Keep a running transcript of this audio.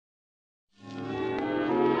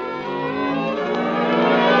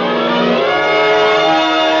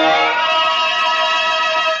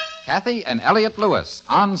Kathy and Elliot Lewis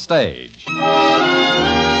on stage.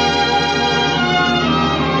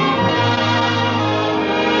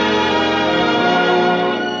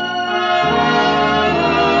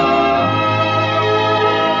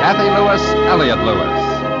 Kathy Lewis, Elliot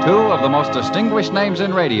Lewis, two of the most distinguished names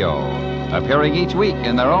in radio, appearing each week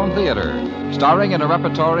in their own theater, starring in a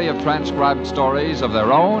repertory of transcribed stories of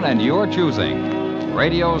their own and your choosing.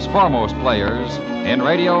 Radio's foremost players in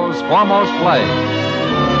radio's foremost play.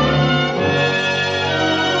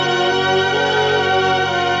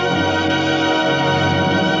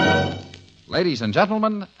 Ladies and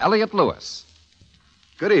gentlemen, Elliot Lewis.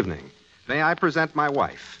 Good evening. May I present my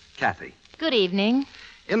wife, Kathy? Good evening.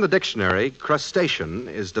 In the dictionary, crustacean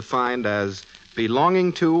is defined as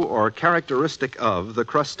belonging to or characteristic of the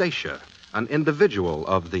crustacea, an individual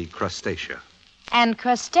of the crustacea. And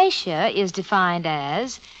crustacea is defined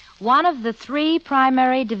as one of the three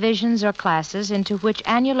primary divisions or classes into which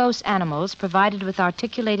annulose animals provided with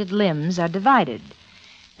articulated limbs are divided.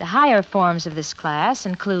 The higher forms of this class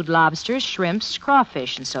include lobsters, shrimps,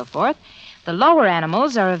 crawfish, and so forth. The lower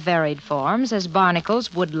animals are of varied forms, as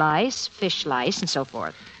barnacles, wood lice, fish lice, and so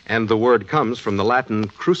forth. And the word comes from the Latin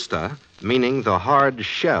crusta, meaning the hard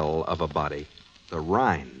shell of a body, the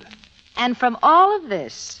rind. And from all of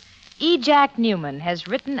this, E. Jack Newman has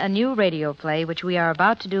written a new radio play which we are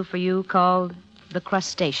about to do for you called The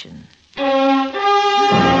Crustacean.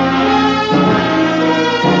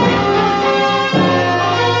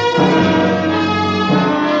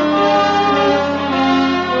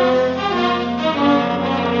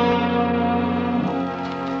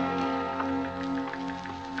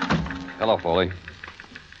 Hello, Foley.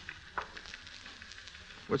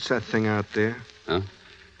 What's that thing out there? Huh?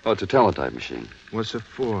 Oh, it's a teletype machine. What's it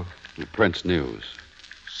for? It prints news.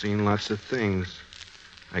 Seen lots of things.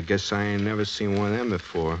 I guess I ain't never seen one of them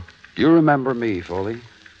before. Do you remember me, Foley?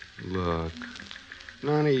 Look,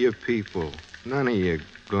 none of you people, none of you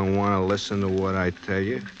gonna want to listen to what I tell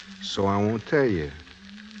you, so I won't tell you.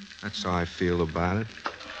 That's how I feel about it.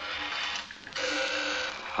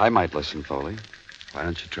 I might listen, Foley. Why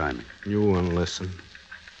don't you try me? You wouldn't listen.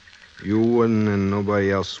 You wouldn't, and nobody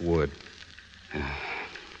else would.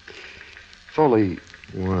 Foley,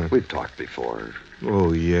 What? we've talked before.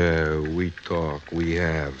 Oh, yeah, we talk. We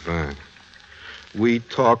have, huh? We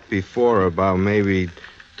talked before about maybe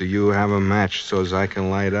do you have a match so as I can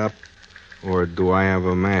light up? Or do I have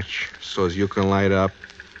a match so as you can light up?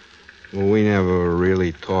 Well, we never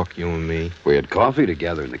really talk, you and me. We had coffee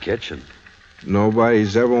together in the kitchen.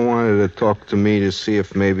 Nobody's ever wanted to talk to me to see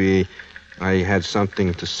if maybe I had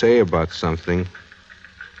something to say about something.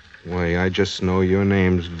 Why, I just know your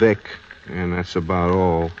name's Vic, and that's about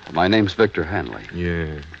all. My name's Victor Hanley.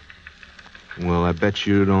 Yeah. Well, I bet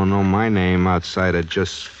you don't know my name outside of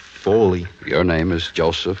just Foley. Your name is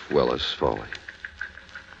Joseph Willis Foley.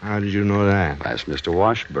 How did you know that? I asked Mr.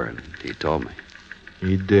 Washburn. He told me.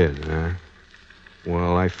 He did, huh?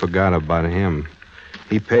 Well, I forgot about him.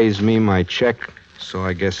 He pays me my check, so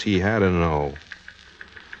I guess he had to know.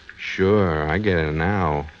 Sure, I get it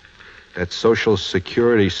now. That Social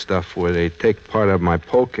Security stuff where they take part of my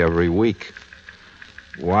poke every week.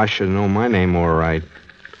 Wash should know my name all right,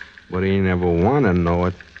 but he never wanted to know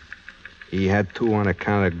it. He had to on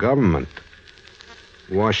account of government.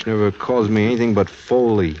 Wash never calls me anything but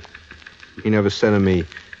Foley. He never said to me,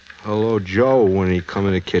 "Hello, Joe," when he come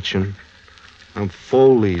in the kitchen. I'm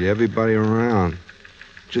Foley to everybody around.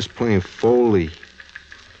 Just plain Foley.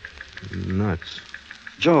 Nuts.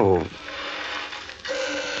 Joe.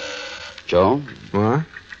 Joe? What?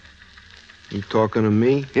 You talking to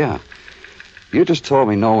me? Yeah. You just told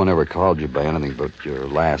me no one ever called you by anything but your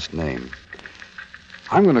last name.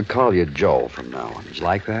 I'm going to call you Joe from now on. Is you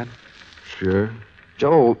like that? Sure.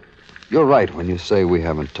 Joe, you're right when you say we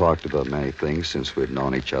haven't talked about many things since we've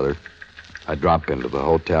known each other. I drop into the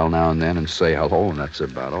hotel now and then and say hello, and that's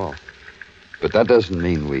about all. But that doesn't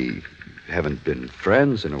mean we haven't been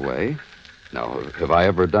friends in a way. Now, have I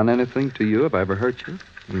ever done anything to you? Have I ever hurt you?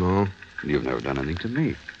 No. You've never done anything to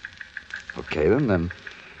me. Okay, then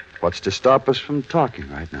what's to stop us from talking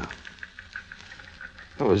right now?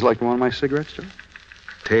 Oh, would you like one of my cigarettes, Joe?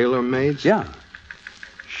 Tailor-mades? Yeah.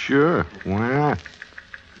 Sure. Why not?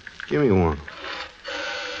 Give me one.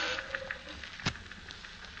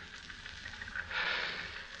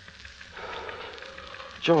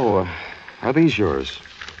 Joe, are these yours?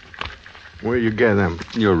 Where you get them?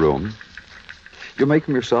 Your room. You make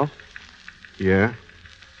them yourself? Yeah.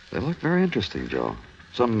 They look very interesting, Joe.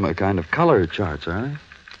 Some kind of color charts, aren't they?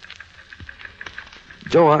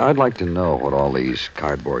 Joe, I'd like to know what all these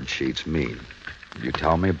cardboard sheets mean. Will you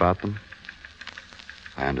tell me about them?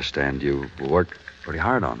 I understand you worked pretty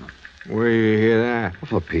hard on them. Where you hear that?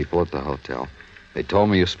 For people at the hotel. They told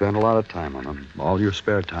me you spent a lot of time on them. All your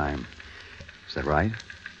spare time. Is that right?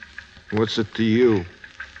 What's it to you?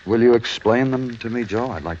 Will you explain them to me, Joe?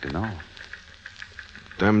 I'd like to know.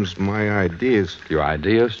 Them's my ideas. Your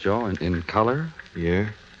ideas, Joe, in color? Yeah.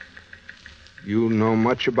 You know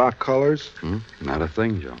much about colors? Not a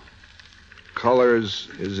thing, Joe. Colors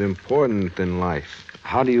is important in life.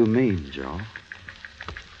 How do you mean, Joe?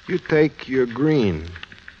 You take your green.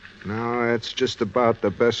 Now, that's just about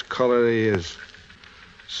the best color there is.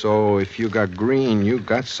 So if you got green, you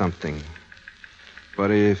got something.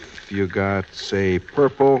 But if you got, say,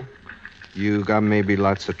 purple, you got maybe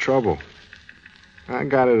lots of trouble. I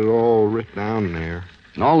got it all written down there.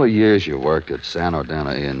 In all the years you worked at San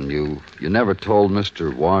Ordana Inn, you never told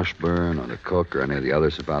Mr. Washburn or the cook or any of the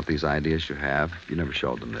others about these ideas you have? You never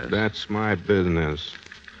showed them this? That's my business.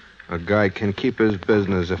 A guy can keep his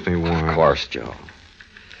business if he wants. Of course, Joe.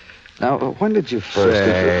 Now, when did you first...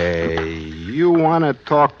 Say, you want to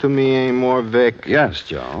talk to me anymore, Vic? Yes,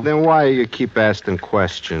 Joe. Then why you keep asking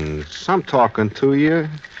questions? I'm talking to you.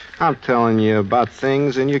 I'm telling you about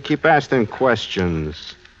things, and you keep asking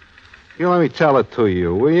questions. You let me tell it to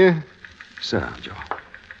you, will you? Sit down, Joe.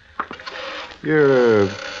 You're a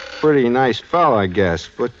pretty nice fella, I guess,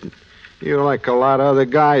 but you're like a lot of other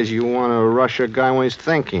guys. You want to rush a guy when he's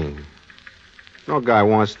thinking. No guy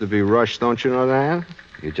wants to be rushed, don't you know that?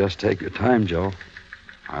 You just take your time, Joe.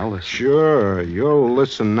 I'll listen. Sure, you'll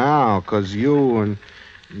listen now, 'cause you and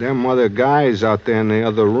them other guys out there in the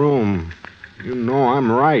other room, you know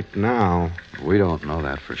I'm right now. We don't know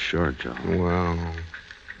that for sure, Joe. Well,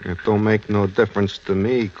 it don't make no difference to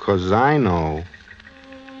me, 'cause I know.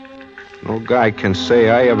 No guy can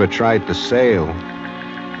say I ever tried to sail.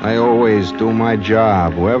 I always do my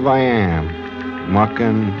job, wherever I am.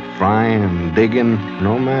 Mucking, frying, digging,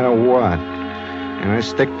 no matter what. And I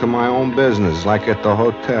stick to my own business, like at the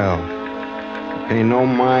hotel. Pay no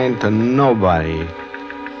mind to nobody.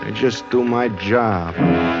 I just do my job.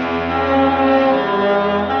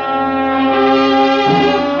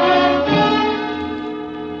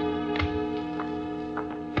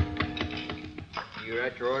 You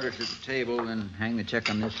write your orders at the table, then hang the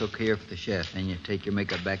check on this hook here for the chef. Then you take your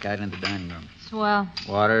makeup back out into the dining room. Swell.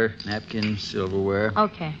 Water, napkins, silverware.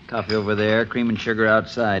 Okay. Coffee over there, cream and sugar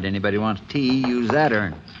outside. Anybody wants tea, use that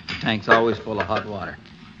urn. The tank's always full of hot water.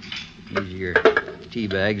 These are your tea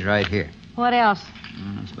bags right here. What else?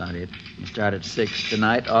 That's about it. You start at 6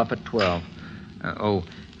 tonight, off at 12.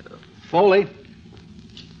 Foley.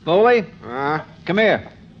 Foley, come here.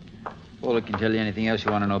 Foley can tell you anything else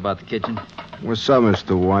you want to know about the kitchen. What's up,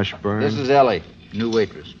 Mr. Washburn? This is Ellie, new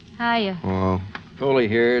waitress. Hiya. Oh. Foley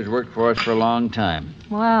here has worked for us for a long time.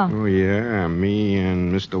 Wow. Oh, yeah. Me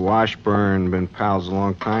and Mr. Washburn been pals a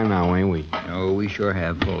long time now, ain't we? Oh, we sure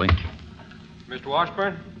have, Foley. Mr.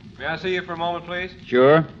 Washburn, may I see you for a moment, please?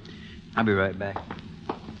 Sure. I'll be right back.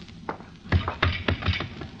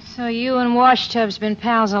 So you and Washtub's been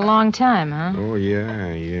pals a long time, huh? Oh,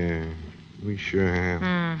 yeah. We sure have.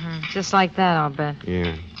 Mm-hmm. Just like that, I'll bet.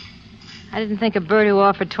 Yeah. I didn't think a bird who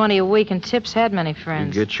offered 20 a week in tips had many You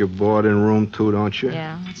friends. get your board and room, too, don't you?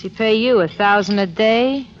 Yeah. What's he pay you, 1,000 a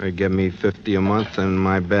day? They get me $50 a month and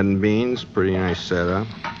my bed and beans. Pretty nice setup.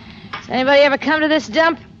 Does anybody ever come to this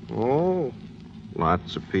dump? Oh,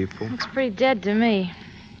 lots of people. It's pretty dead to me.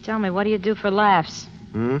 Tell me, what do you do for laughs?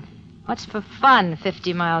 What's for fun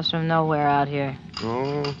 50 miles from nowhere out here?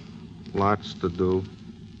 Oh, lots to do.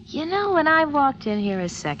 You know, when I walked in here a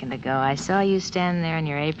second ago, I saw you standing there in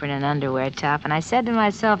your apron and underwear top, and I said to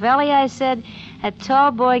myself, Ellie, I said, that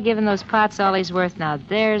tall boy giving those pots all he's worth, now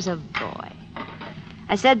there's a boy.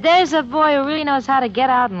 I said, there's a boy who really knows how to get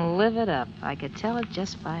out and live it up. I could tell it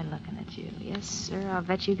just by looking at you. Yes, sir, I'll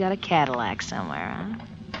bet you got a Cadillac somewhere,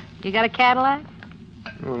 huh? You got a Cadillac?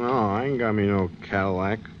 Oh, no, I ain't got me no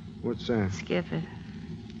Cadillac. What's that? Skip it.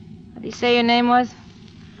 What did you say your name was?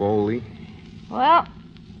 Foley. Well,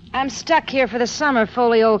 I'm stuck here for the summer,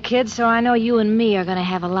 Foley, old kid, so I know you and me are going to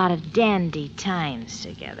have a lot of dandy times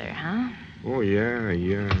together, huh? Oh,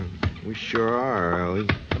 yeah. We sure are, Ellie.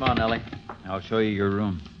 Come on, Ellie. I'll show you your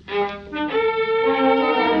room.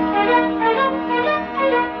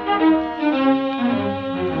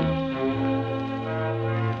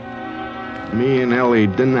 Me and Ellie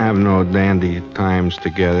didn't have no dandy times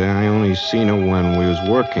together. I only seen her when we was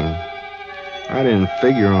working. I didn't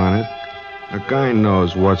figure on it. A guy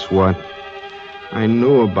knows what's what. I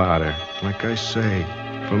knew about her, like I say,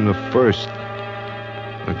 from the first.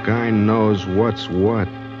 A guy knows what's what.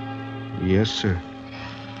 Yes, sir.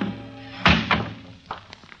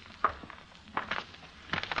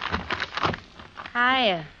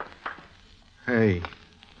 Hiya. Hey,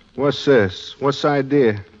 What's this? What's the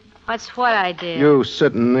idea? What's what idea? You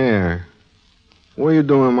sitting there. What are you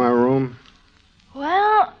doing in my room?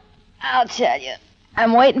 Well, I'll tell you.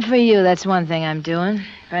 I'm waiting for you. That's one thing I'm doing.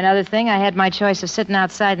 For another thing, I had my choice of sitting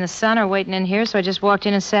outside in the sun or waiting in here, so I just walked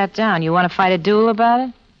in and sat down. You want to fight a duel about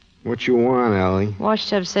it? What you want, Ellie?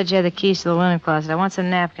 Washtub said you had the keys to the linen closet. I want some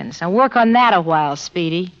napkins. Now work on that a while,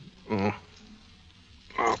 Speedy. Oh.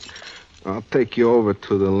 I'll take you over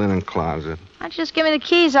to the linen closet. Why don't you just give me the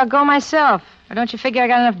keys? I'll go myself. Or don't you figure I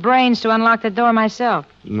got enough brains to unlock the door myself?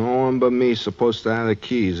 No one but me supposed to have the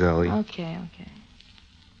keys, Ellie. Okay.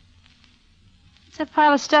 What's that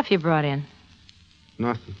pile of stuff you brought in?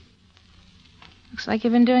 Nothing. Looks like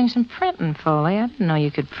you've been doing some printing, Foley. I didn't know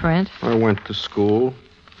you could print. I went to school.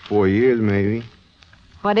 4 years, maybe.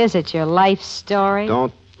 What is it, your life story?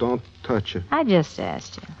 Don't touch it. I just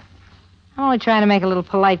asked you. I'm only trying to make a little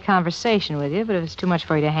polite conversation with you, but if it's too much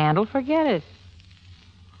for you to handle, forget it.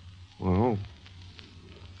 Well,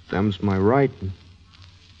 them's my writing.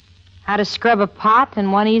 How to scrub a pot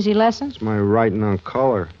in one easy lesson? It's my writing on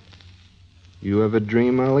color. You ever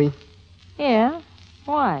dream, Ellie? Yeah.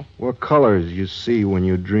 Why? What colors you see when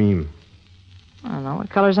you dream? I don't know. What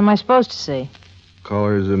colors am I supposed to see?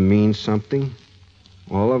 Colors that mean something.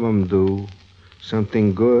 All of them do.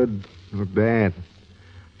 Something good or bad.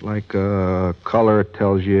 Like a color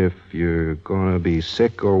tells you if you're going to be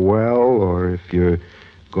sick or well, or if you're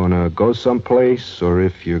going to go someplace, or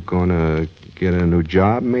if you're going to get a new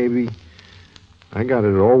job, maybe. I got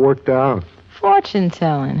it all worked out. Fortune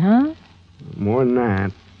telling, huh? More than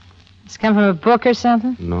that. It's come from a book or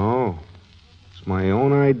something? No. It's my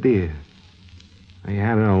own idea. I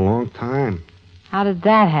had it a long time. How did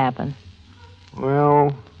that happen?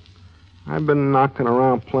 Well, I've been knocking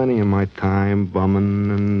around plenty in my time,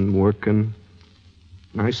 bumming and working.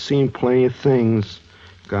 And I've seen plenty of things.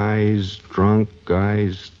 Guys drunk,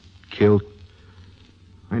 guys killed.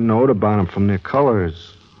 I knowed about them from their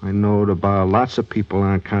colors. I knowed about lots of people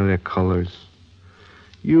on account of their colors.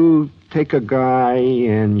 You take a guy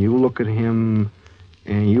and you look at him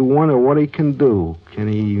and you wonder what he can do.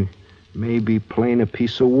 Can he maybe plane a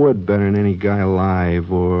piece of wood better than any guy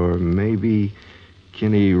alive? Or maybe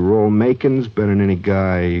can he roll makings better than any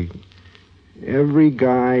guy? Every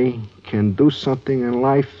guy can do something in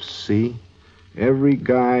life, see? Every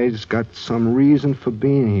guy's got some reason for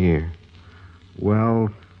being here. Well,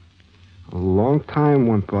 a long time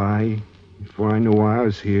went by before I knew why I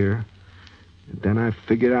was here. And then I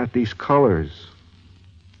figured out these colors.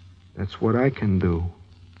 That's what I can do.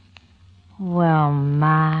 Well,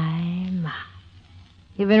 my.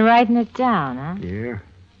 You've been writing it down, huh? Yeah.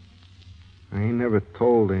 I ain't never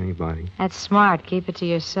told anybody. That's smart. Keep it to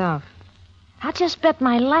yourself. I'll just bet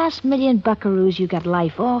my last $1,000,000 buckaroos you got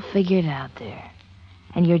life all figured out there.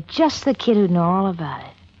 And you're just the kid who'd know all about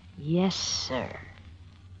it. Yes, sir.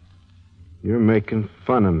 You're making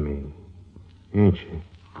fun of me, ain't you?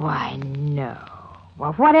 Why, no.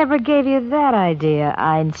 Well, whatever gave you that idea,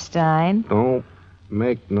 Einstein? Don't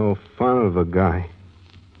make no fun of a guy.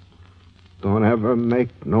 Don't ever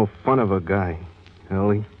make no fun of a guy,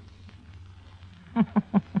 Ellie.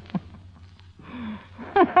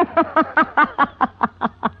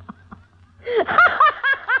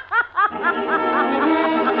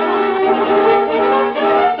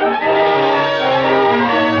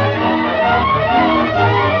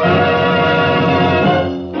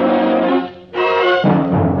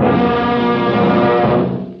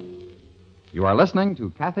 You are listening to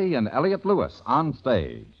Kathy and Elliot Lewis on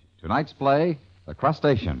stage. Tonight's play, The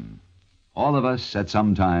Crustacean. All of us at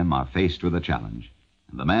some time are faced with a challenge,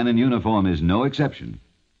 and the man in uniform is no exception.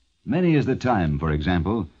 Many is the time, for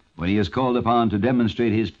example, when he is called upon to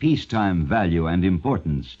demonstrate his peacetime value and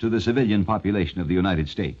importance to the civilian population of the United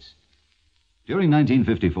States. During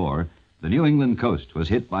 1954, the New England coast was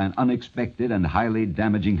hit by an unexpected and highly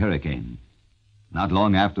damaging hurricane. Not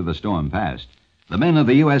long after the storm passed, the men of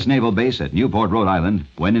the U.S. Naval Base at Newport, Rhode Island,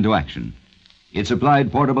 went into action. It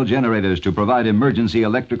supplied portable generators to provide emergency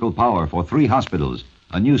electrical power for 3 hospitals,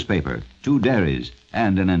 a newspaper, 2 dairies,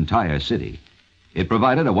 and an entire city. It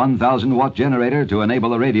provided a 1,000-watt generator to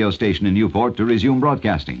enable a radio station in Newport to resume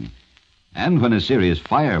broadcasting. And when a serious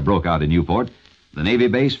fire broke out in Newport, the Navy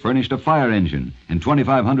base furnished a fire engine and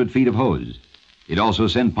 2,500 feet of hose. It also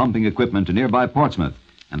sent pumping equipment to nearby Portsmouth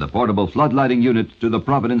and the portable floodlighting unit to the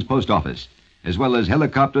Providence Post Office, as well as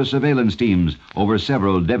helicopter surveillance teams over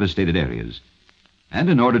several devastated areas. And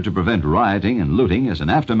in order to prevent rioting and looting as an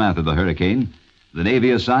aftermath of the hurricane, the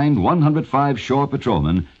Navy assigned 105 shore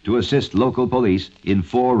patrolmen to assist local police in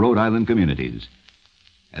 4 Rhode Island communities.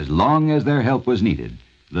 As long as their help was needed,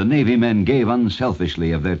 the Navy men gave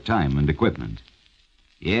unselfishly of their time and equipment.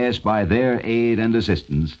 Yes, by their aid and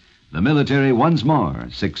assistance, the military once more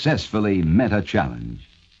successfully met a challenge.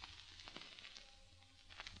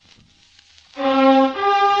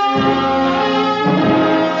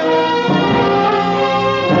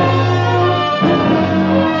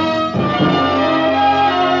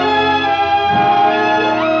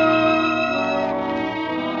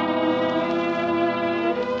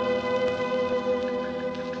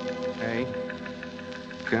 Hey,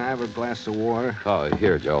 can I have a glass of water? Oh,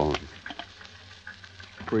 here, Joe.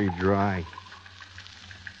 Pretty dry.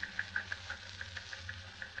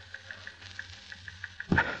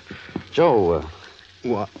 Joe,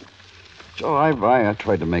 What? Joe, I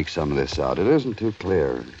tried to make some of this out. It isn't too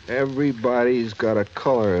clear. Everybody's got a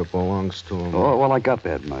color that belongs to them. Oh, well, I got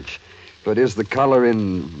that much. But is the color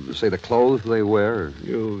in, say, the clothes they wear?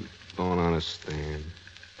 You don't understand.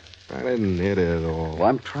 I didn't hit it at all. Well,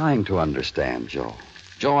 I'm trying to understand, Joe.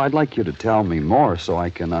 Joe, I'd like you to tell me more so I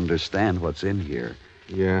can understand what's in here.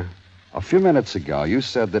 Yeah? A few minutes ago, you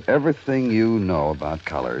said that everything you know about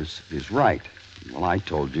colors is right. Well, I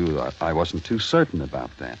told you that I wasn't too certain about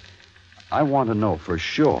that. I want to know for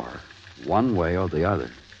sure, one way or the other.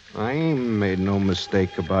 I ain't made no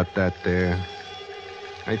mistake about that there.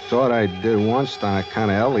 I thought I did once on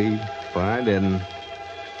account of Ellie, but I didn't.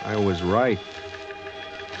 I was right.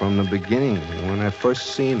 From the beginning, when I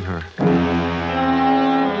first seen her.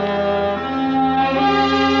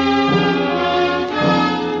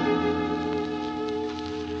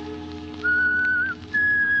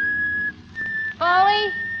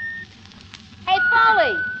 Foley? Hey,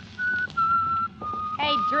 Foley!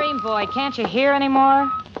 Hey, Dream Boy, can't you hear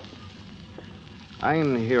anymore? I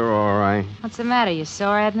ain't here all right. What's the matter? You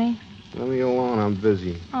sore at me? Let me alone, I'm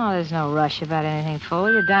busy. Oh, there's no rush about anything,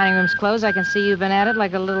 Foley. Your dining room's closed. I can see you've been at it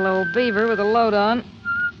like a little old beaver with a load on.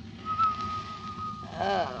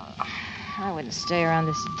 I wouldn't stay around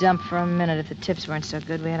this dump for a minute if the tips weren't so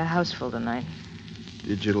good. We had a house full tonight.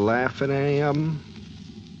 Did you laugh at any of them?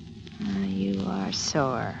 You are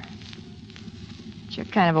sore. But you're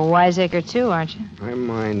kind of a wiseacre, too, aren't you? I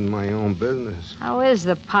mind my own business. How is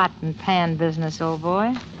the pot and pan business, old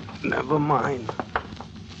boy? Never mind.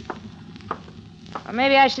 Or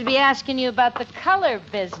maybe I should be asking you about the color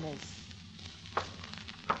business.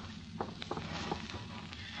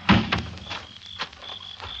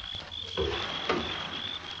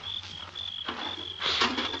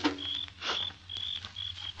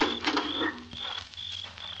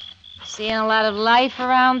 Seeing a lot of life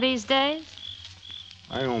around these days?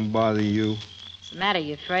 I don't bother you. What's the matter?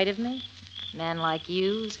 You afraid of me? A man like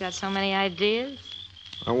you who's got so many ideas?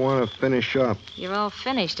 I want to finish up. You're all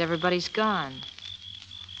finished. Everybody's gone.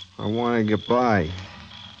 I want to get by.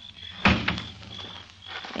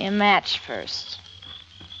 Give me a match first.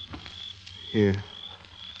 Here.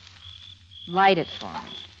 Light it for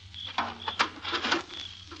me.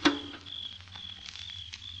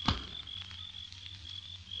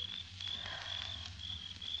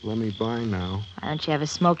 Let me by now. Why don't you have a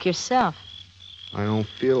smoke yourself? I don't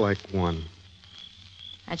feel like one.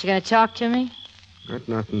 Aren't you going to talk to me? Got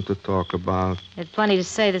nothing to talk about. You had plenty to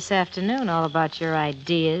say this afternoon, all about your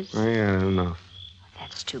ideas. I had enough.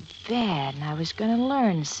 That's too bad, and I was going to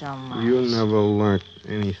learn so much. You never learned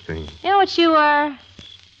anything. You know what you are?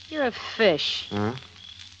 You're a fish. Huh?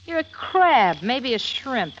 You're a crab, maybe a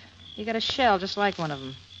shrimp. You got a shell just like one of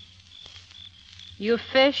them. You a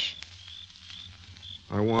fish?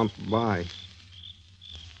 I want by.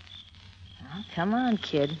 Oh, come on,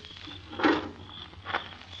 kid.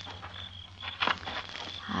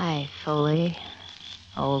 Hi, Foley.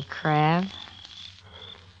 Old crab.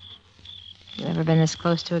 You ever been this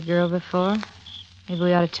close to a girl before? Maybe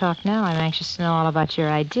we ought to talk now. I'm anxious to know all about your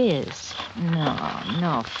ideas.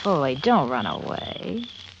 No, Foley, don't run away.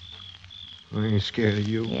 I ain't scared of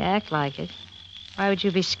you. You act like it. Why would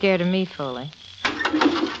you be scared of me, Foley?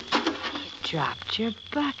 You dropped your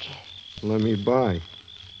bucket. Let me by.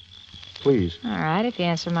 Please. All right, if you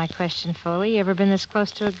answer my question, Foley, you ever been this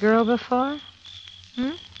close to a girl before?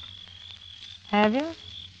 Have you?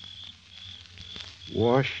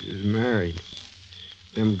 Wash is married.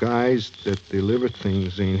 Them guys that deliver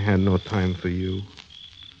things ain't had no time for you.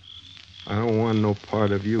 I don't want no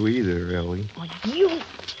part of you either, Ellie. Well, you...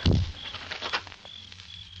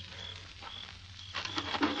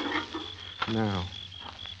 Now,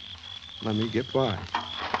 let me get by.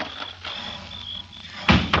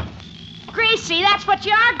 Greasy, that's what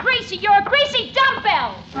you are, Greasy. You're a greasy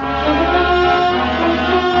dumbbell.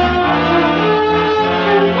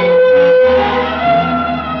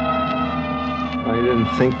 I didn't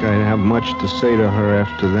think I'd have much to say to her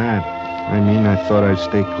after that. I mean, I thought I'd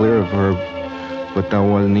stay clear of her, But that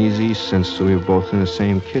wasn't easy since we were both in the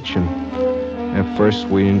same kitchen. At first,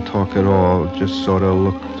 we didn't talk at all, just sort of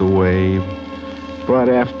looked away. But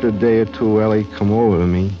after a day or two, Ellie come over to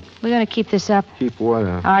me. We're going to keep this up? Keep what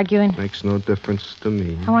up? Arguing? Makes no difference to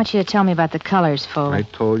me. I want you to tell me about the colors, Foley. I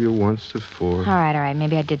told you once before. All right.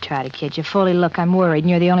 Maybe I did try to kid you. Foley, look, I'm worried,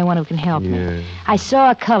 and you're the only one who can help me. Yeah. I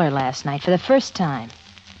saw a color last night for the first time.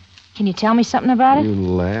 Can you tell me something about it? You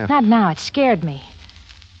laugh. Not now. It scared me.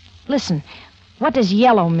 Listen, what does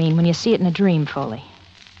yellow mean when you see it in a dream, Foley?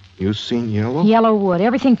 You seen yellow? Yellow wood.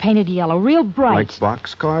 Everything painted yellow. Real bright. Like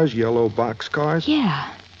boxcars? Yellow boxcars? Yeah.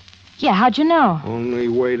 Yeah, how'd you know? Only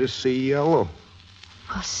way to see yellow.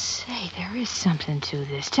 Well, say, there is something to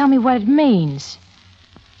this. Tell me what it means.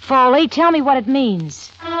 Foley, tell me what it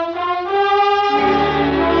means.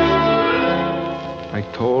 I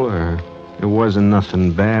told her it wasn't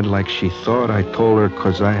nothing bad like she thought. I told her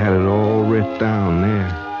 'cause I had it all writ down there.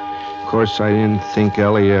 Of course, I didn't think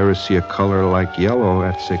Ellie ever see a color like yellow.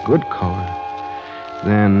 That's a good color.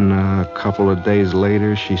 Then a couple of days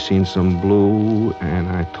later, she seen some blue, and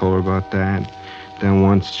I told her about that. Then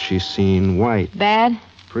once she seen white. Bad?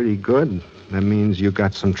 Pretty good. That means you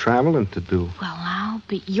got some traveling to do. Well, now,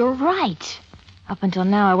 but you're right. Up until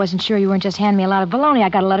now, I wasn't sure you weren't just handing me a lot of baloney. I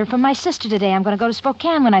got a letter from my sister today. I'm going to go to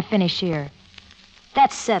Spokane when I finish here.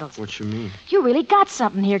 That settles it. What you mean? You really got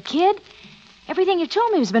something here, kid. Everything you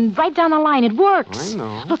told me has been right down the line. It works. I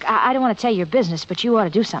know. Look, I don't want to tell you your business, but you ought to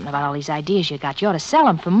do something about all these ideas you got. You ought to sell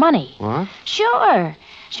them for money. What? Sure.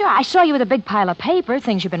 I saw you with a big pile of paper,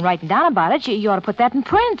 things you've been writing down about it. You ought to put that in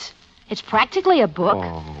print. It's practically a book.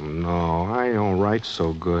 Oh, no. I don't write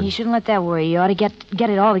so good. You shouldn't let that worry you. You ought to get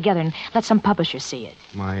it all together and let some publisher see it.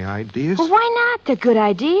 My ideas? Well, why not? They're good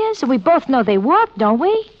ideas, and we both know they work, don't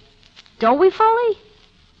we? Don't we, Foley?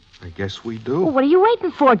 I guess we do. Well, what are you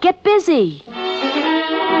waiting for? Get busy.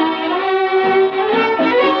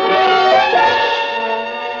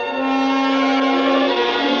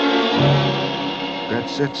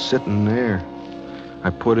 That's it, sitting there.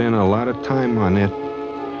 I put in a lot of time on it.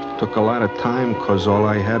 Took a lot of time because all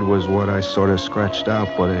I had was what I sort of scratched out,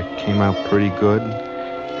 but it came out pretty good.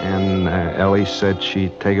 And Ellie said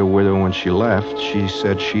she'd take it with her when she left. She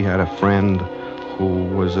said she had a friend who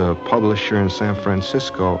was a publisher in San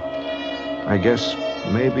Francisco. I guess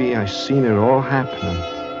maybe I seen it all happening.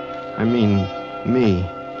 I mean, me,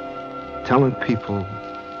 telling people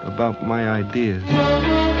about my ideas.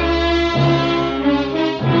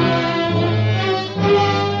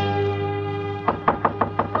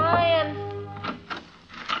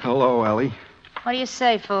 Hello, Ellie. What do you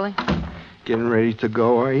say, Foley? Getting ready to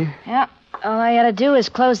go, are you? Yeah. All I gotta do is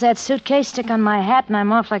close that suitcase, stick on my hat, and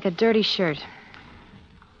I'm off like a dirty shirt.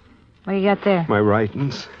 What do you got there? My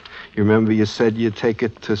writings. You remember you said you'd take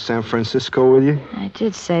it to San Francisco with you? I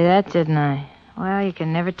did say that, didn't I? Well, you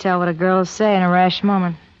can never tell what a girl will say in a rash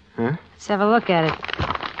moment. Huh? Let's have a look at it.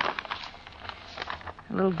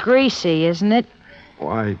 A little greasy, isn't it?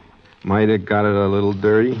 Why, might have got it a little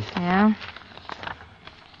dirty. Yeah?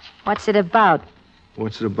 What's it about?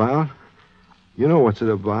 What's it about? You know what's it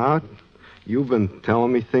about. You've been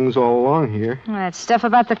telling me things all along here. That stuff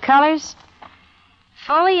about the colors?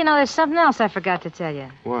 Foley, you know, there's something else I forgot to tell you.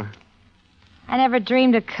 What? I never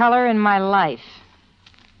dreamed of color in my life.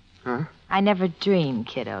 Huh? I never dream,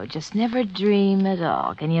 kiddo. Just never dream at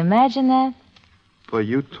all. Can you imagine that? But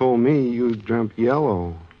you told me you dreamt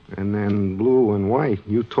yellow and then blue and white.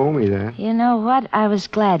 You told me that. You know what? I was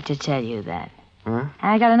glad to tell you that. Huh?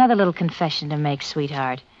 I got another little confession to make,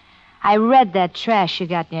 sweetheart. I read that trash you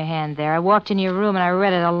got in your hand there. I walked in your room and I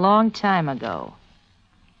read it a long time ago.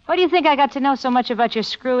 What do you think I got to know so much about your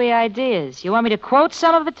screwy ideas? You want me to quote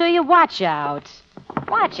some of it to you? Watch out.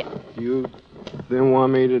 Watch it. You didn't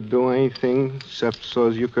want me to do anything except so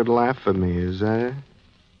as you could laugh at me, is that it?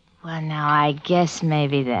 Well, now, I guess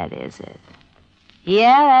maybe that is it.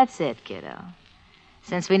 Yeah, that's it, kiddo.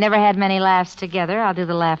 Since we never had many laughs together, I'll do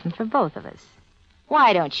the laughing for both of us.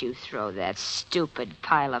 Why don't you throw that stupid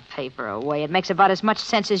pile of paper away? It makes about as much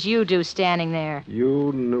sense as you do standing there.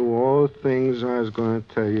 You knew all the things I was going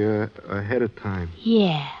to tell you ahead of time.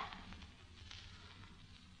 Yeah.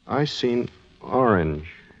 I seen orange,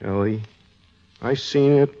 Ellie. I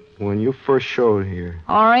seen it when you first showed here.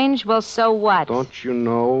 Orange? Well, so what? Don't you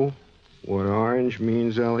know what orange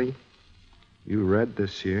means, Ellie? You read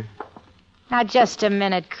this here. Now, just a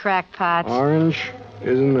minute, crackpot. Orange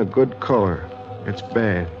isn't a good color. It's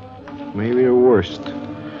bad. Maybe the worst.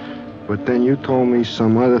 But then you told me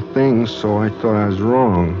some other things, so I thought I was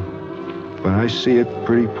wrong. But I see it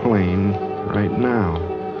pretty plain right now.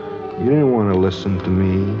 You didn't want to listen to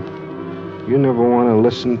me. You never want to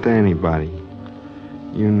listen to anybody.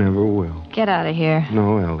 You never will. Get out of here.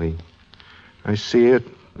 No, Ellie. I see it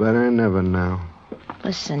better than ever now.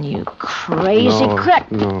 Listen, you crazy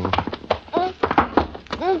crap. No.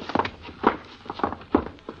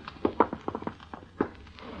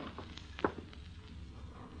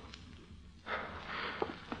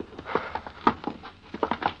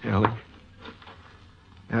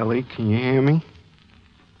 Ellie, can you hear me?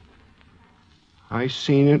 I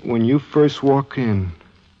seen it when you first walked in.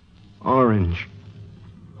 Orange.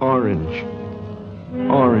 Orange.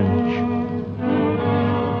 Orange.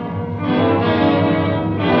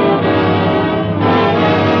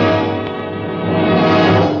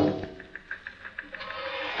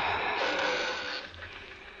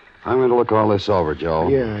 I'm going to look all this over, Joe.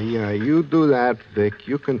 Yeah, you do that, Vic.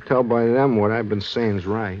 You can tell by them what I've been saying's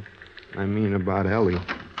right. I mean about Ellie.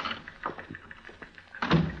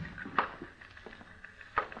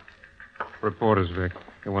 Reporters, Vic.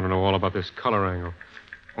 They want to know all about this color angle.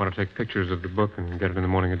 Want to take pictures of the book and get it in the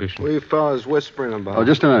morning edition. What are you fellas whispering about? Oh,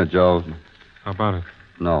 just a minute, Joe. How about it?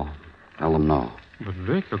 No. Tell them no. But,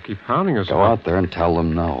 Vic, they'll keep hounding us. Go out there and tell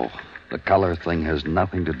them no. The color thing has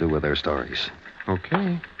nothing to do with their stories.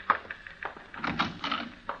 Okay.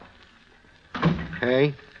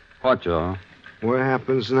 Hey, What, Joe? what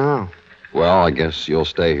happens now? Well, I guess you'll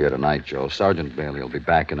stay here tonight, Joe. Sergeant Bailey will be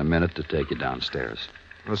back in a minute to take you downstairs.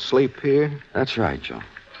 I'll sleep here? That's right, Joe.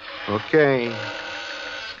 Okay.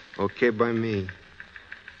 Okay by me.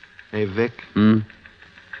 Hey, Vic, Hmm?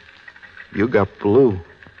 you got blue.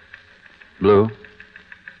 Blue?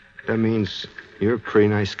 That means you're a pretty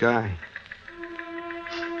nice guy.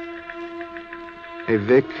 Hey,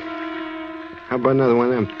 Vic, how about another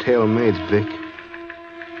one of them tailor-mades, Vic?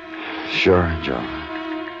 Sure, Joe.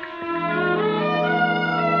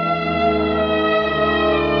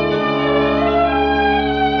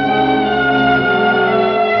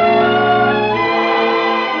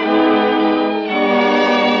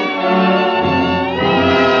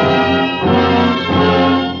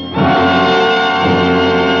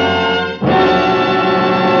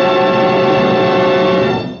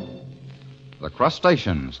 The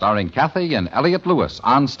Crustacean, starring Kathy and Elliot Lewis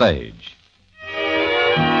on stage.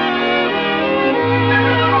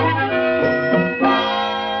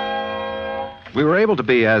 We were able to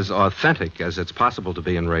be as authentic as it's possible to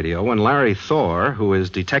be in radio when Larry Thor, who is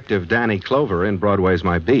Detective Danny Clover in Broadway's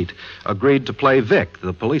My Beat, agreed to play Vic,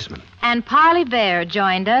 the policeman. And Parley Bear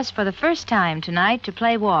joined us for the first time tonight to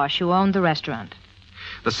play Wash, who owned the restaurant.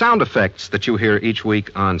 The sound effects that you hear each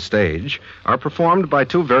week on stage are performed by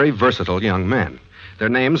two very versatile young men. Their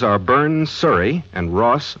names are Bern Surrey and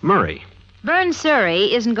Ross Murray. Bern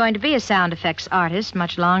Surrey isn't going to be a sound effects artist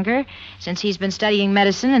much longer, since he's been studying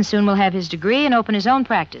medicine and soon will have his degree and open his own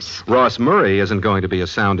practice. Ross Murray isn't going to be a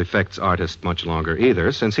sound effects artist much longer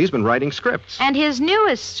either, since he's been writing scripts. And his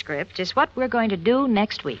newest script is what we're going to do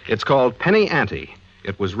next week. It's called Penny Ante.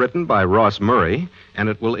 It was written by Ross Murray, and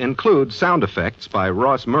it will include sound effects by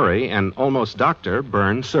Ross Murray and almost Dr.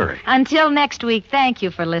 Bern Surrey. Until next week, thank you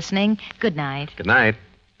for listening. Good night. Good night.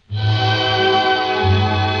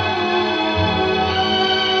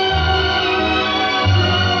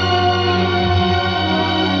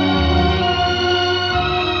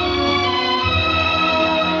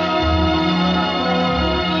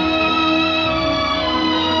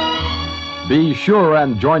 Be sure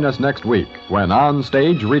and join us next week when On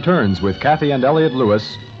Stage returns with Kathy and Elliot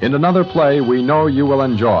Lewis in another play we know you will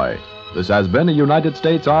enjoy. This has been a United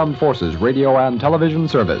States Armed Forces radio and television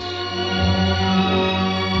service.